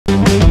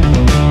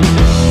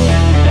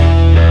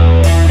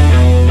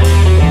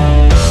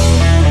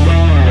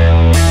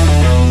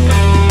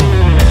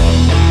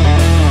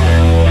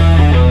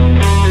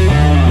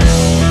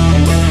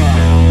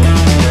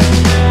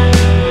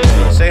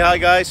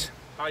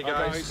Bye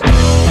guys.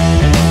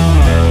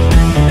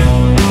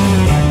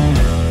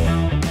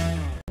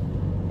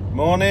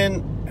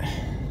 Morning.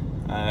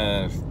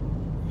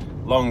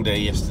 Long day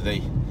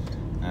yesterday.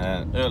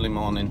 Early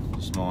morning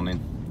this morning.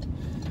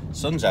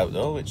 Sun's out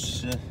though,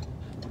 which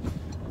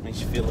makes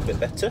you feel a bit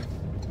better.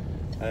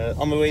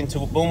 On my way into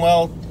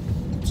Barnsley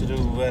to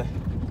do a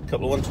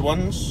couple of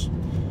one-to-ones.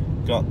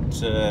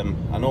 Got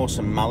an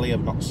awesome Mallee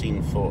I've not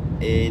seen for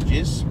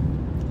ages.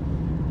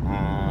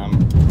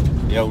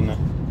 The owner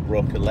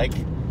broke a leg.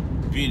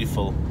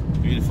 Beautiful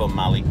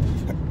Mallee.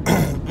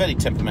 Very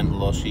temperamental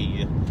though.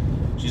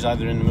 She's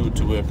either in the mood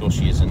to work or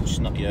she isn't. She's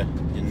not your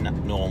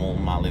normal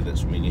Mallee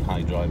that's really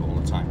high drive all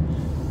the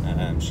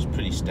time. She's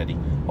pretty steady.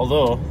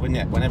 Although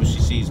whenever she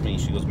sees me,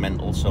 she goes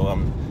mental. So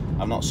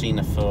I've not seen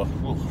her for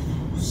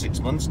 6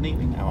 months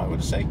nearly now, I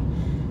would say.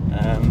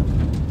 I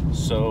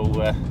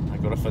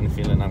got a funny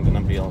feeling I'm going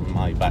to be on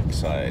my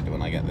backside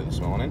when I get there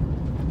this morning.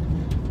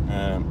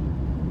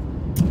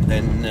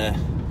 Then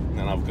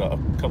I've got a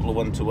couple of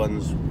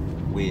one-to-ones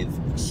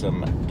with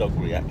some dog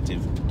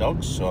reactive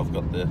dogs. So I've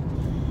got the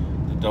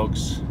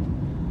dogs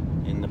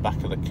in the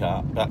back of the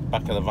car,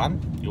 back of the van.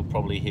 You'll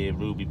probably hear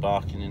Ruby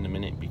barking in a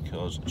minute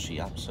because she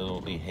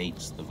absolutely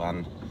hates the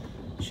van.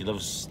 She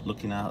loves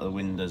looking out the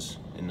windows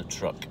in the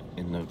truck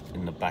in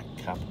the back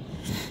cab.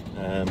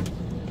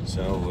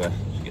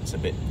 She gets a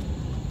bit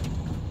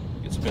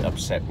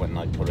upset when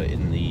I put it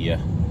in the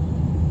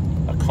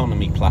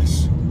economy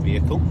class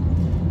vehicle.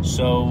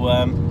 So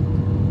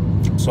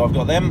I've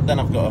got them. Then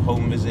I've got a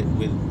home visit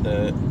with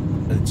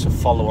it's a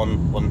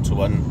follow-on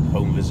one-to-one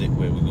home visit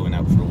where we're going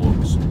out for a walk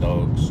with some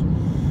dogs,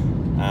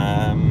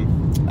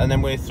 and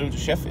then we're through to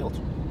Sheffield.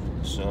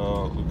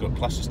 So we've got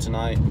classes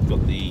tonight. We've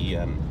got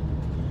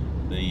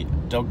the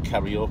dog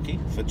karaoke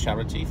for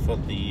charity for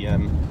the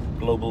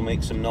Global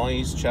Make Some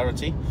Noise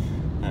charity.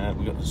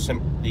 We've got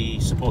the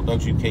Support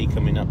Dogs UK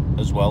coming up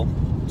as well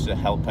to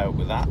help out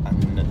with that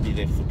and be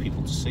there for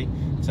people to see.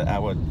 It's at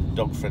our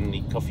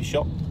dog-friendly coffee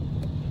shop,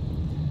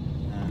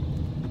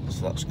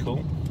 so that's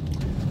cool.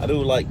 I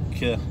do like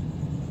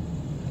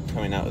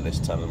coming out at this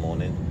time of the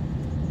morning,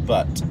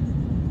 but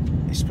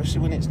especially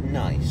when it's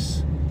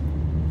nice,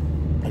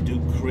 I do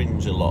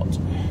cringe a lot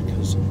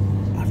because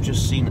I've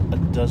just seen a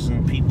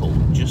dozen people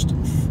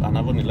and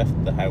I've only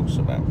left the house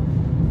about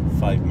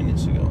 5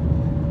 minutes ago,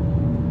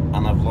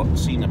 and I've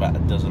seen about a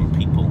dozen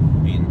people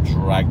being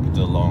dragged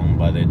along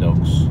by their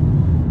dogs.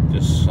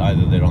 Just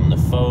either they're on the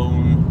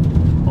phone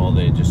or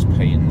they're just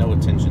paying no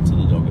attention to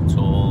the dog at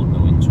all,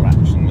 no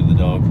interaction with the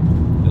dog.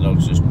 The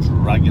dog's just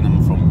dragging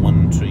them from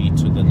one tree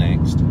to the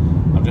next.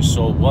 I just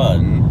saw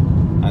one,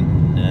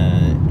 and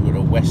it was a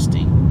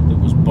Westie that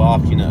was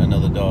barking at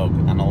another dog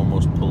and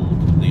almost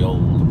pulled the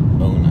old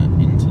owner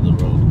into the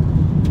road,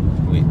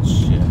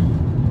 which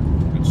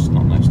is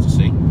not nice to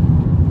see.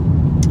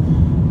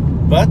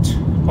 But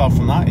apart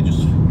from that, it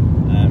just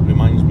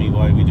reminds me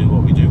why we do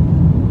what we do.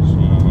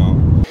 So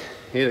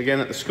here again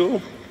at the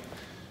school,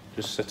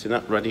 just setting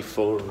up ready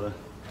for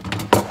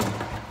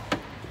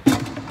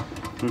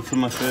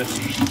my first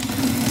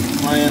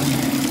client.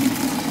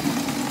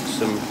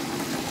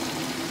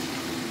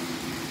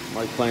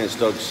 My client's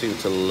dogs seem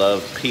to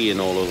love peeing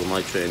all over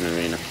my training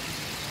arena,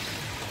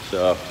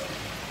 so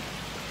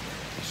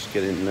just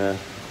getting a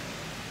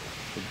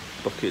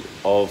bucket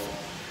of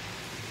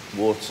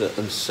water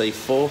and Safe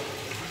 4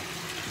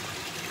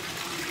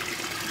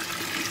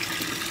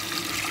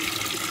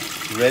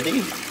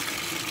 ready.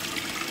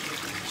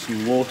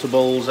 Some water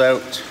bowls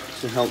out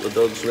to help the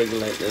dogs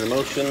regulate their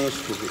emotions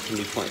because it can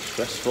be quite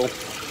stressful.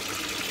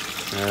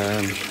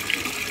 And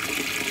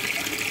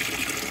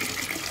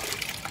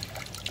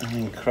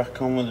then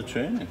crack on with the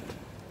training.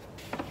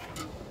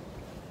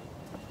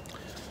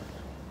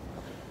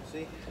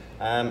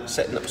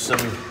 Setting up some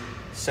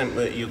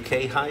Scentwork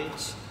UK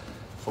hides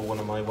for one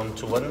of my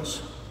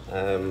one-to-ones.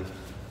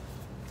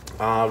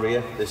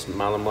 Aria, this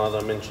Malinois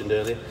that I mentioned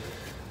earlier,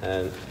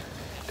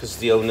 because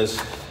the owner's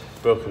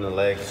broken her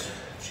legs.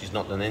 She's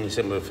not done any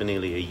Scentwork for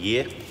nearly a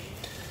year,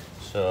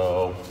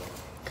 so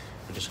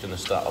we're just going to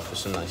start off with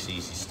some nice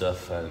easy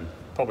stuff, and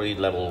probably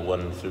level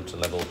 1 through to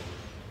level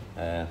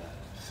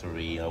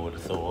 3 I would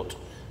have thought.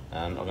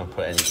 I'm not going to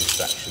put any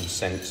distraction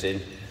scents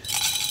in.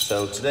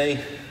 So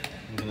today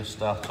I'm going to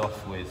start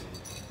off with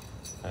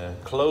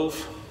clove.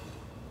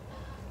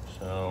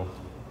 So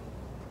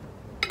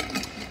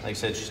like I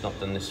said, she's not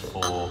done this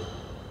for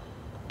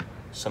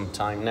some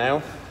time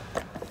now,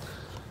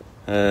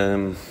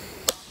 and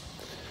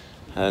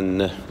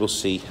we'll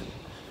see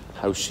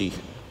how she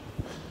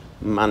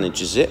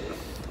manages it.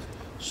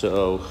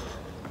 So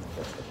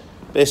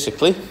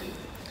basically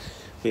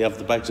we have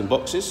the bags and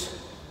boxes.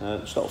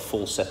 It's not a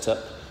full setup,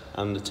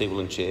 and the table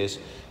and chairs.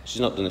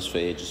 She's not done this for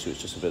ages, so it's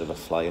just a bit of a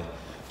flyer.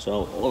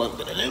 So all I'm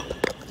going to do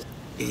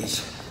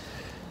is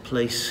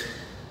place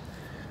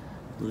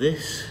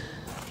this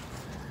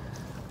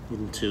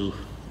into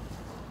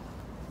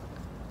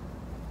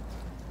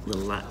the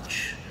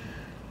latch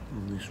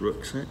on this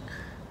rucksack.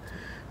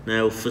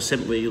 Now for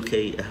Scentwork UK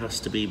it has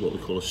to be what we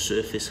call a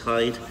surface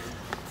hide,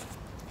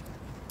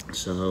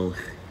 so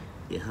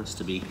it has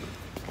to be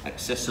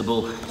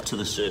accessible to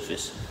the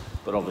surface,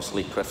 but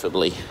obviously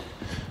preferably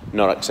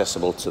not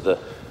accessible to the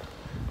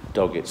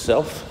dog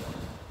itself.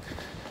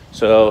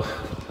 So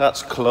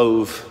that's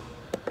clove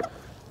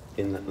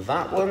in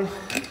that one.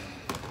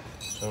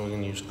 So we're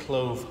going to use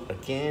clove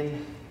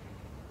again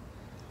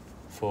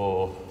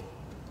for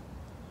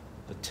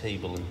the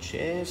table and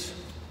chairs.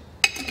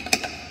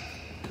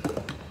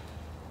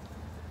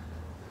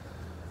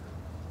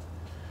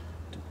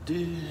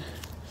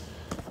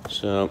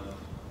 So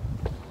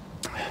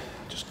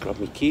just grab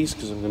my keys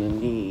because I'm going to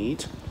need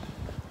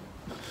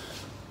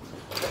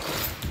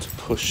to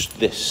push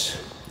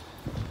this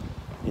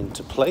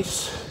into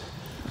place.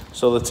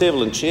 So the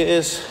table and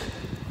chairs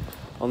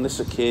on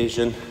this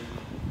occasion,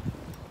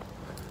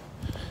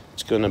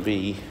 it's going to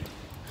be,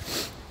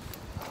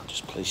 I'll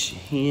just place you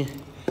here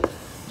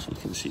so you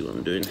can see what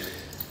I'm doing.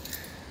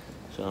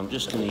 So I'm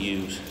just going to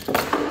use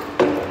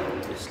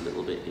this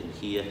little bit in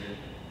here,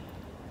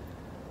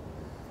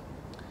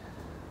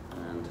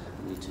 and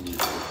I need to use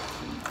the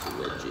key to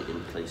wedge it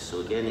in place.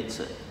 So again, it's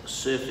a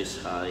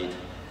surface hide,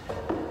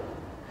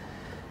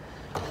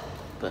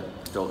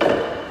 but dog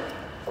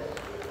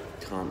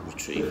can't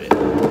retrieve it.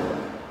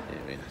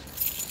 There we are.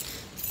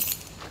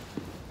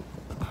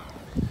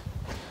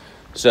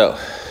 So,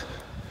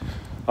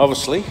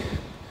 obviously,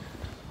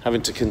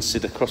 having to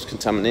consider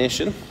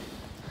cross-contamination,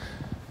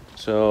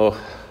 so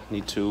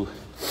need to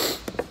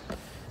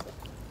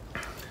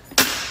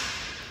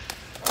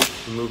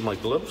remove my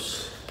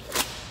gloves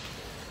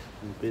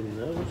and bin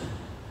those.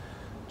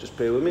 Just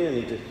bear with me, I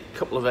need a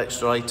couple of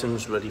extra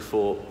items ready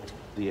for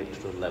the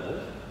extra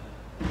level.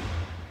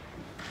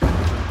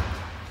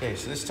 Okay,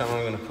 so this time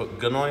I'm going to put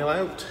gun oil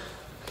out.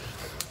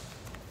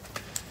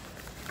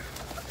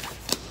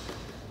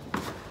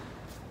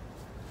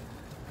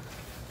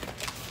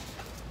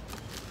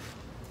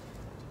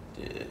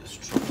 There's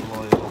truffle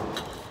oil,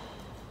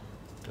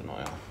 gun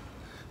oil.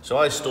 So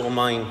I store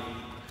mine,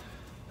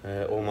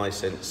 all my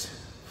scents,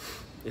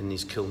 in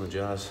these Kilner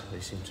jars. They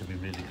seem to be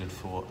really good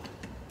for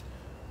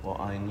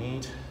what I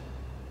need.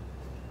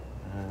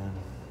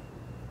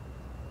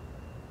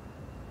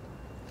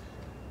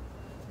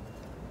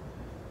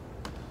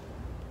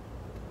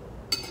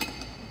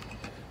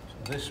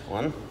 This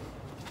one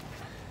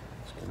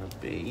is going to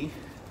be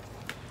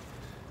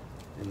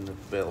in the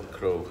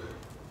Velcro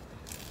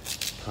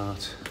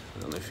part. I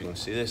don't know if you can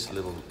see this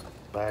little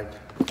bag,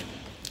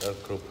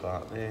 Velcro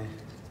part there.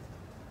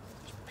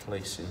 Just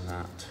placing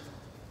that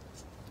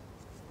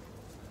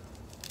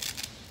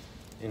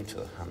into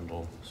the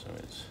handle so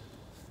it's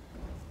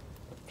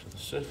up to the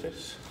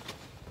surface,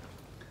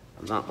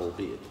 and that will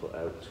be put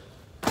out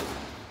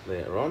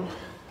later on.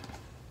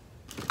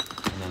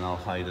 And then I'll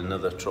hide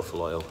another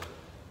truffle oil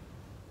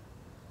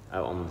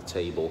out on the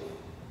table.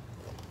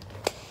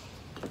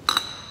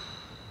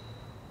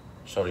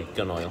 Sorry,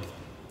 gun oil.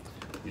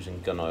 Using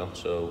gun oil,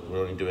 so we're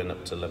only doing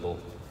up to level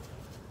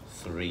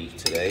 3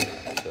 today.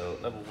 So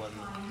level 1.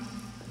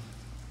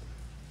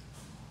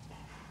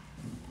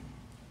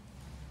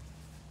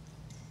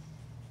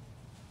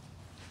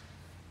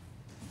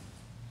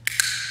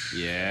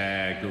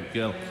 Yeah, good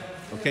girl.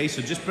 Okay,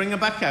 so just bring her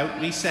back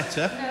out, reset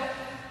her.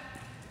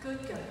 No.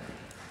 Good girl.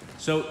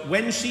 So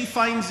when she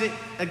finds it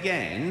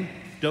again,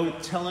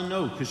 don't tell her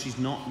no, because she's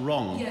not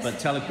wrong. Yes. But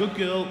tell her, good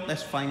girl,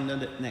 let's find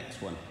the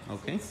next one.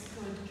 Okay? Good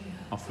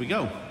girl. Off we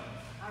go. Are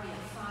you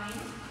fine?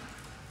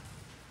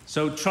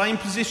 So try and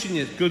position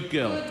it. Good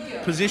girl. Good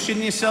girl.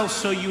 Position yourself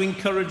so you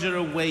encourage her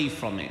away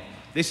from it.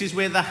 This is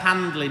where the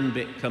handling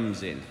bit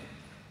comes in.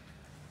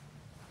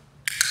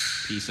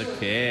 Piece of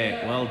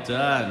cake. Well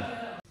done.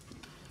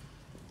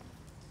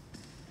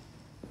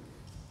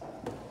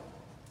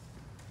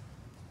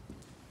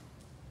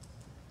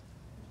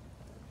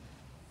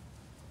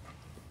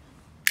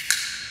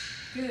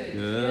 Good.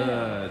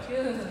 Good.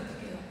 Good.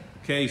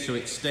 Okay, so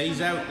it stays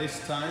out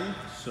this time.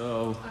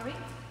 So. Ari,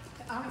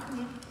 come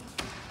in.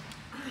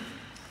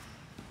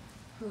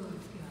 Good girl.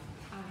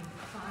 Ari,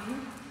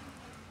 fine.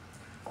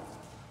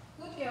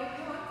 Good girl,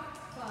 come on.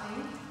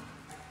 Fine.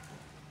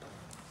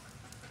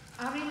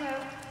 Ari, no.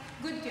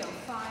 Good girl,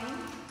 fine.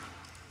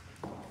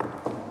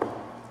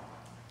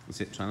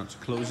 That's it. Try not to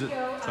close it.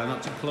 Girl, Try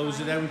not to close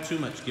it down too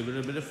much. Give her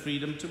a bit of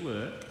freedom to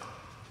work.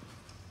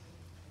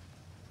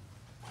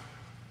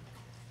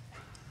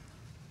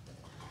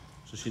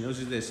 So she knows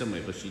it's there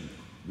somewhere, but she's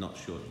not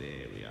sure.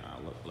 There we are.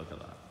 Look at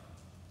that.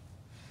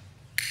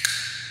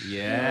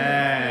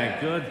 Yeah,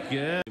 good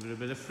girl. Give her a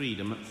bit of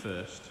freedom at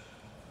first.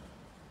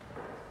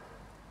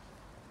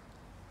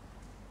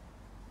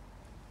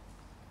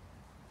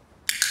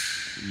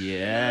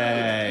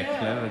 Yeah, good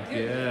clever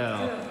good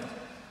girl. Good.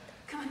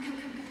 Come,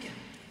 good girl.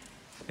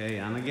 Okay,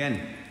 and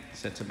again,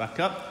 set her back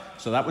up.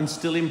 So that one's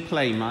still in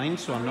play, mind,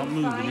 so I'm not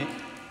moving it.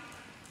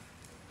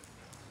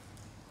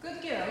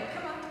 Good girl,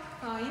 come on,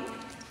 fine.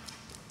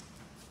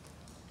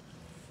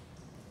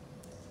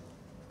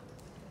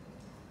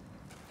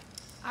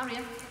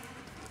 Aria,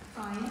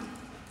 fine.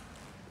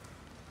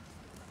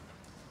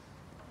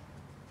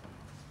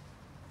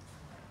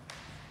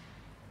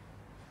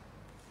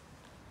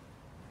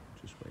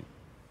 Just wait.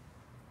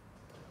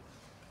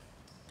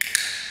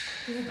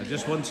 I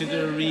just wanted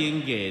her to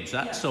re-engage,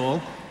 that's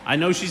all. I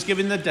know she's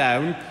giving the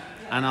down,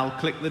 and I'll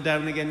click the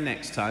down again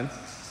next time.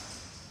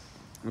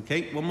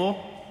 Okay, one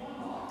more.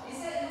 Is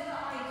there another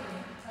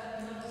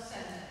item, another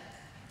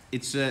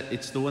scent?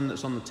 It's the one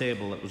that's on the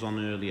table that was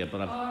on earlier,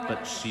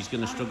 but she's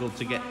going to struggle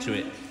to get to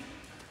it.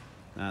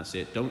 That's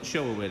it. Don't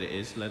show her where it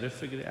is. Let her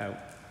figure it out.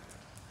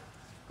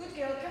 Good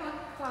girl, come on,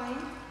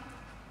 find.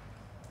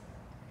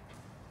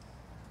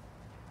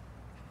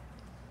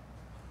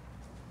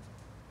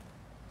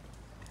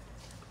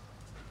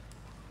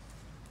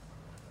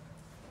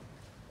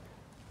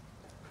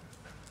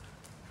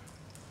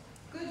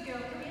 Good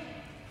girl, come here.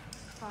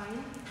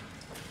 Fine.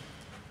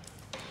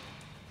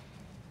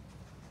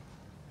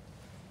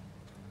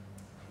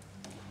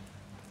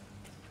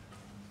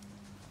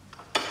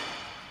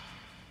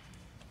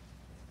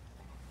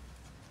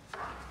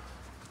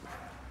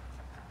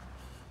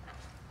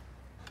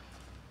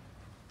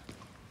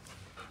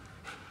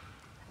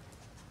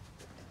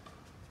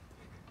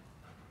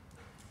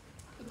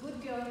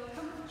 Good girl,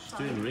 come on. She's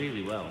doing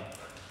really well.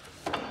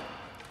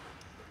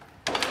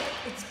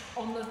 It's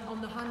on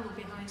the handle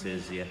behind It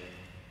is, yeah.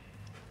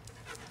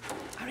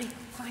 Hurry,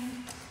 fine.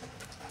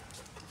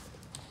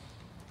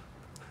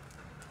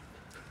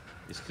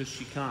 It's because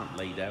she can't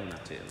lay down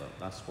at it, look.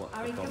 That's what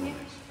Hurry, the come problem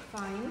here. is.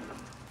 Fine.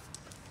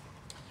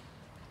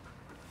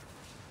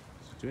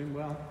 She's doing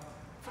well.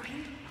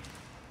 Fine.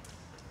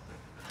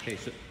 Okay,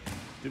 so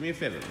do me a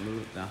favour,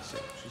 move. That's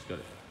it. She's got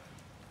it.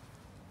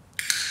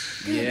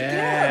 Good,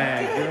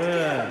 Yeah,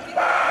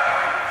 good.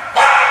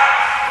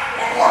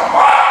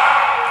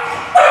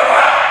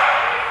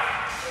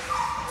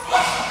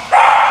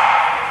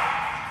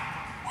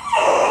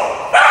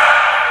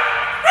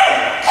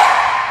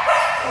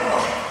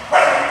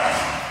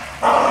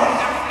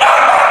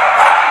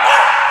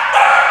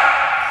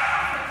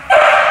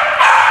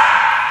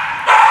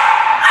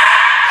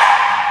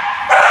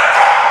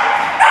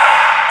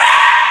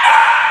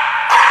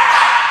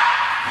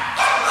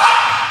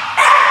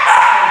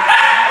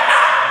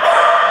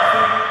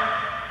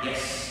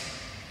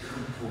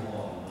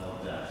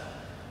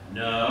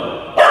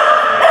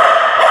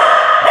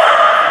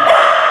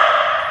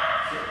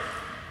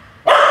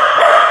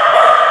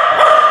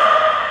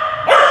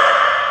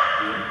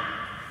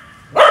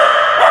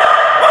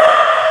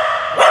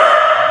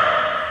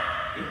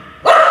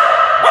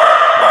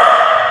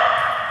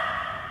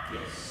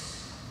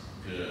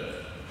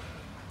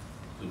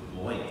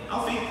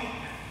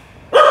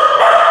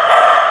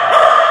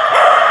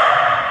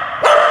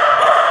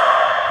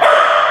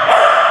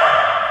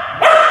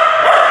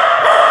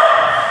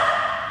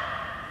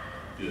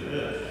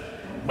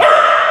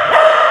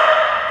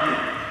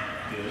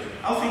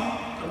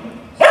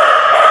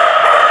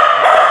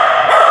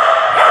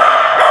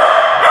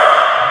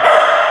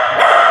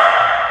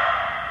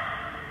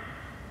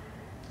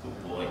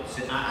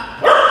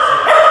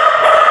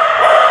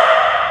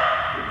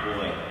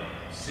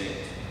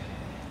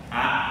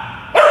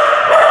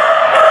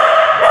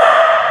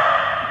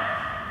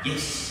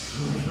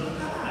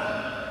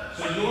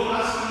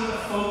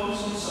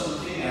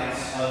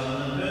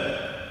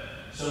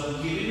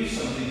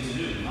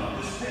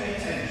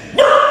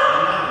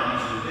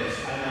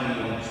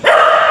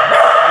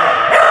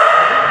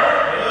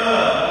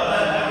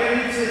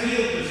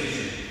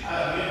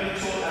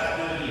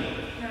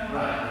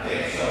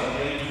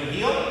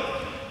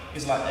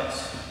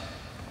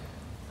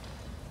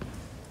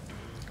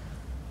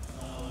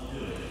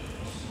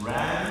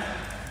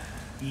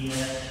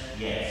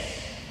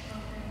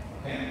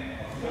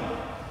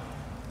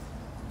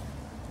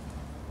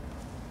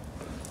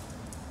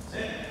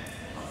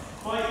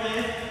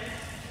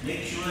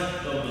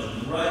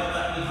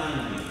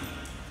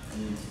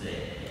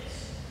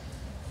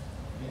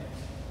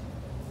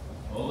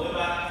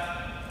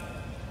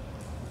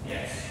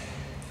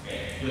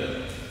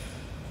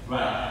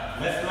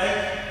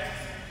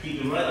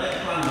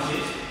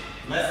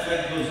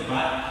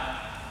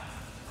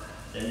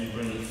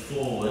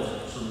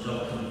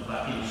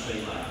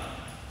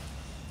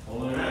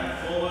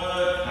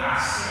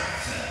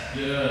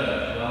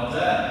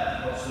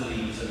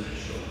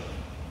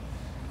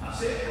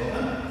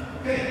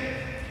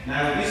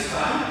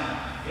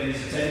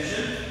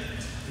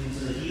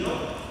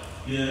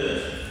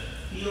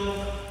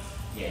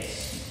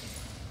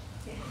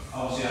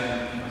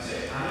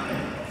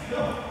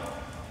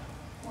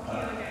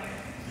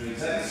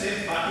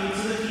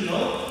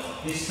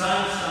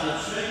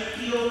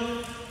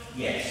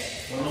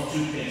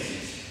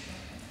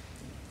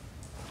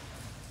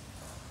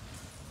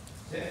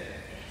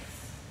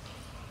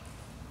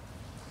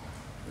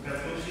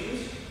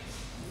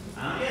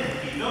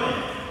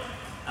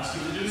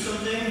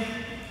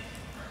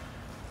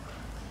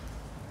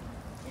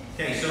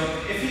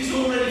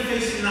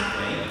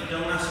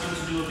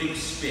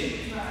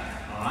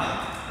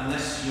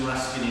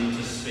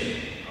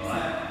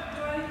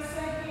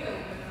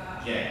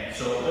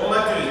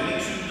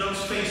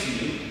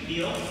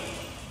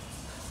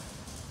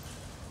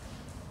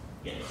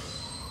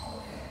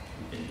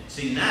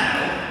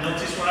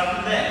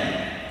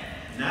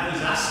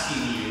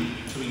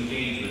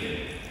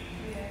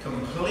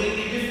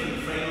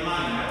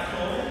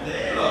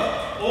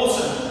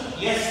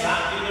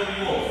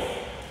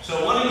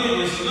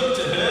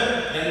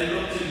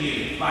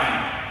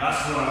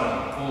 that's what I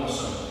want.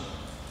 Awesome.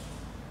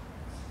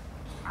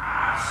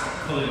 Stop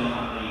pulling on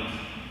that lead.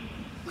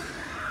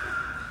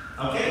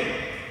 Okay,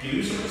 give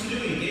him something to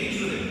do,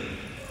 engage with him.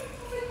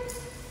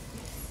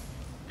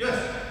 Good.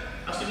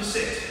 Ask him to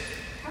sit.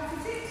 How to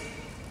sit?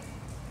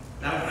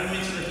 Now bring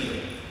him to the heel.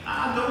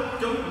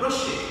 Don't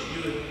rush it.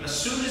 As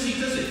soon as he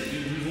does it, you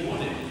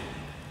reward him.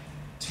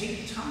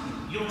 Take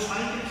time. You're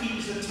trying to keep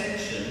his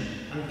attention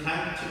and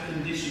counter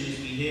condition his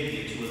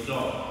behaviour to a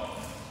dog.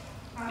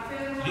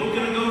 You're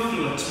going to go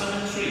through a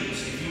ton of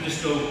treats if you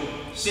just go,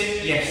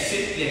 sit, yes,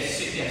 sit, yes,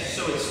 sit, yes.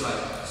 So it's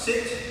like,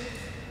 sit,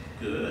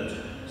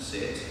 good,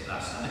 sit,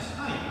 that's nice.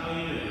 Hi, how are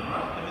you doing?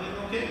 Alright? Everything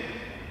okay?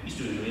 He's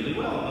doing really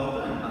well, well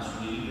done, that's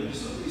really good.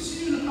 It's lovely to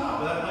see you in the park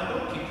without my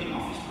dog kicking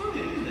off. It's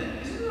brilliant, isn't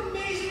it? Isn't it an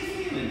amazing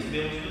feeling to be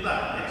able to do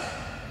that? Yes.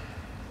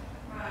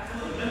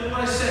 Remember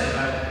what I said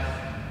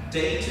about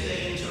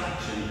day-to-day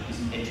interaction is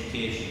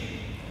education.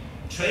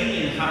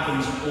 Training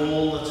happens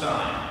all the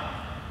time.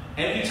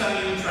 Every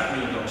time you interact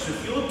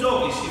with your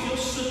dog. So if you're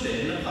stood there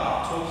in the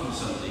park talking to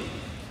somebody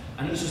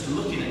and he's just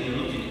looking at you,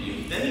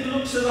 then he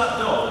looks at that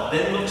dog,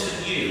 then looks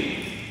at you,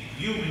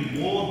 you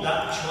reward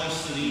that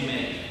choice that he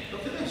made.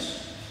 Look at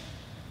this.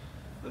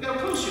 Look how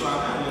close you are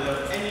now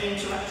without any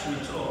interaction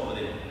at all with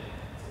him.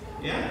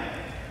 Yeah?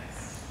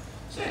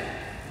 Sit.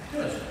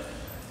 Good.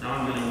 Now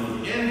I'm going to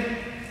move again.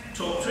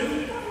 Talk to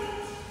him.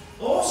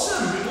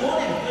 Awesome.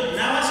 Reward him. Good.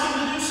 Now ask him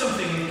to do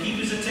something and keep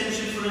his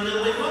attention for a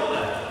little bit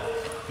longer.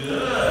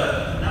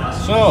 Good. Now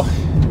so,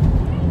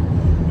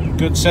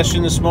 good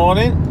session this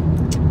morning.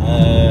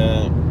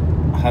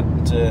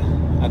 Had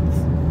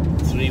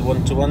 3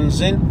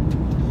 1-to-1s in.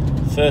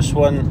 First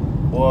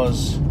one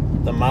was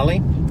the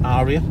Mali,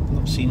 Aria.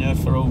 Not seen her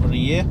for over a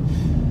year.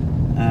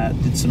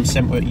 Did some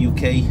Scentwork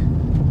UK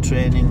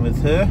training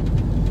with her.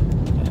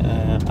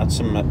 Had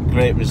some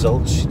great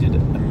results. She did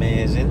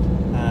amazing,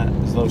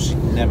 as though she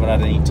never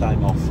had any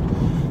time off.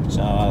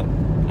 So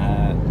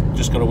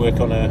just got to work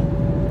on her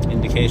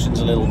indications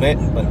a little bit,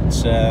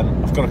 but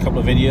I've got a couple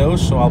of videos,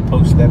 so I'll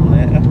post them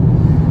later.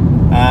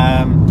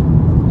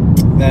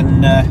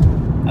 Then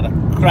had a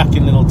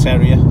cracking little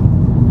terrier,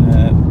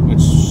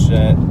 which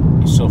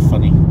is so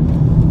funny.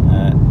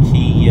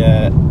 He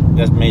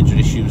has major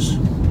issues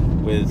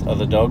with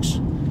other dogs.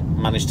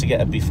 Managed to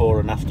get a before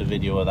and after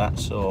video of that,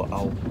 so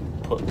I'll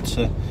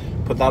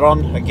put that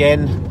on.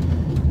 Again,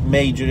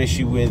 major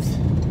issue with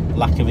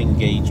lack of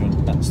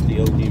engagement. That's the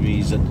only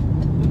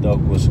reason the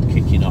dog was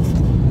kicking off.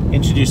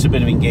 Introduced a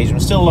bit of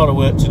engagement. Still a lot of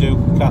work to do.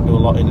 Can't do a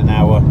lot in an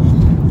hour,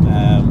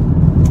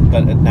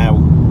 but now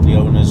the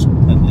owner's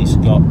at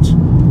least got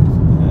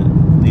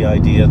the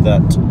idea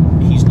that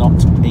he's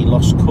not a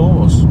lost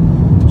cause,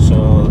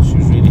 so she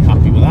was really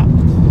happy with that.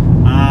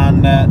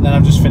 And then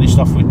I've just finished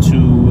off with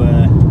two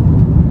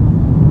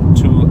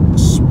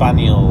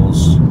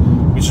spaniels,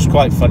 which was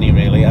quite funny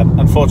really.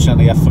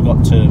 Unfortunately I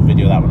forgot to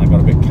video that one. I got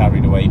a bit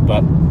carried away,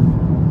 but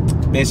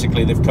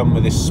basically they've come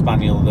with this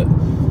spaniel that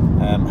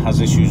has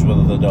issues with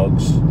other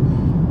dogs,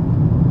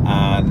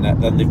 and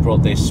then they've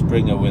brought this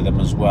Springer with them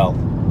as well,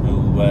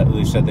 who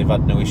they've said they've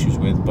had no issues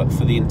with, but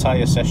for the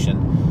entire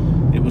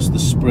session it was the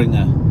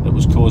Springer that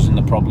was causing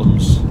the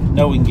problems.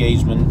 No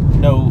engagement,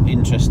 no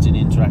interest in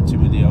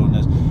interacting with the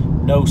owners,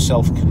 no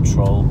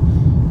self-control,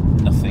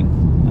 nothing.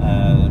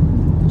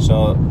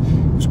 So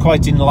it was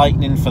quite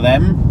enlightening for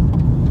them,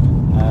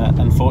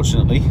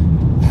 unfortunately,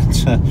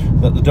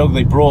 that the dog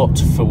they brought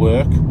for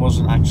work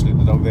wasn't actually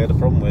the dog they had a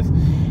problem with.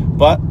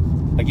 But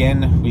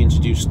again, we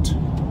introduced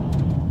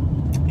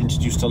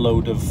a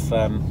load of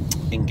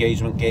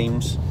engagement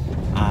games,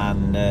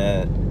 and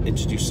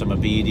introduced some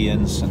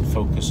obedience and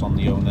focus on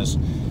the owners,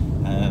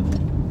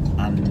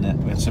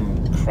 and we had some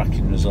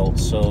cracking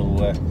results.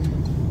 So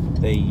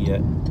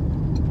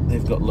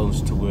they've got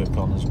loads to work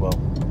on as well.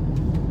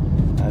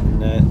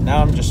 And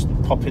now I'm just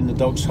popping the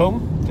dogs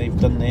home. They've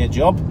done their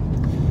job.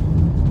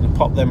 I'm going to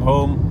pop them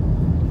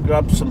home,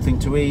 grab something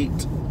to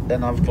eat.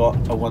 Then I've got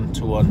a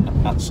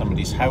 1-to-1 at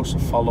somebody's house, a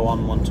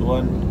follow-on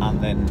 1-to-1,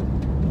 and then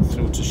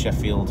through to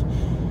Sheffield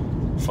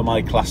for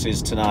my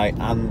classes tonight,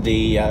 and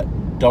the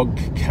dog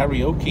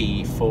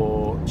karaoke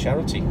for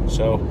charity.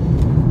 So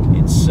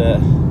it's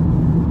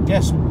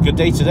yes, good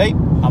day today.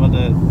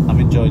 I've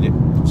enjoyed it.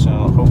 So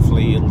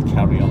hopefully it'll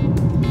carry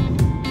on.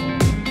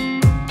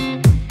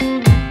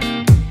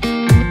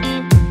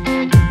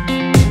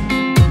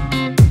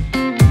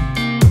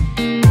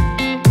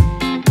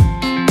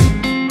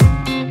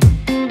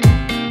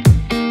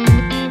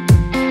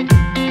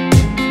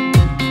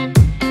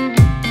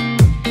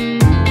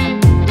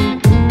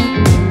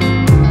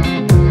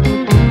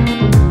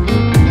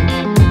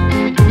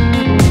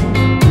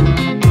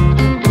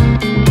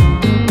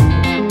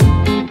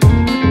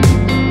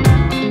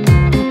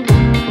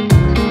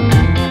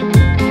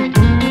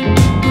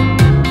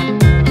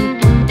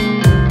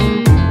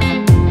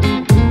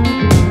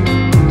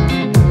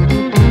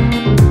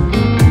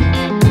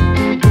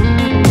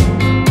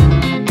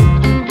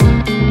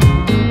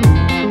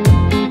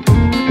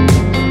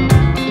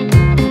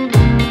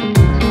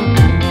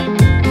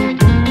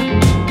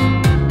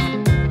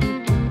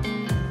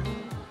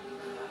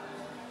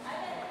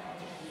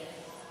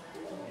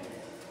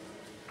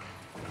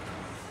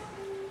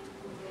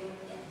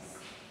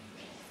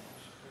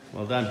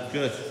 Well done.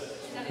 Good.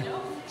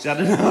 She's had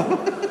enough.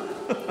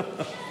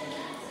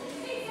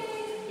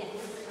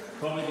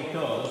 Probably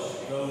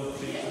because those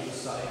treats at the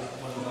side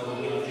wasn't by the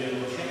real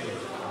German Shepherd.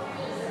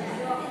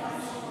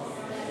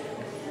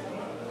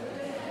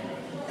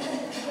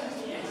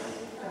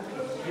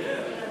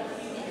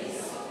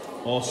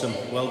 Awesome.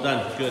 Well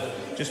done. Good.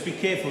 Just be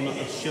careful not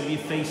to shove your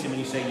face in when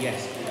you say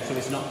yes, so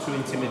it's not too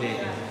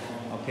intimidating.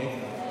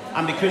 Okay?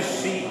 And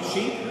because because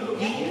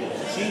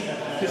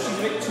she's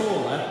a bit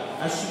taller,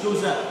 as she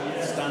goes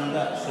up, stand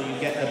up so you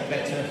get a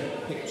better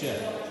picture.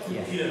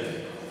 Yeah.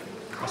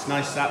 That's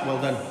nice, that.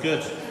 Well done.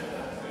 Good.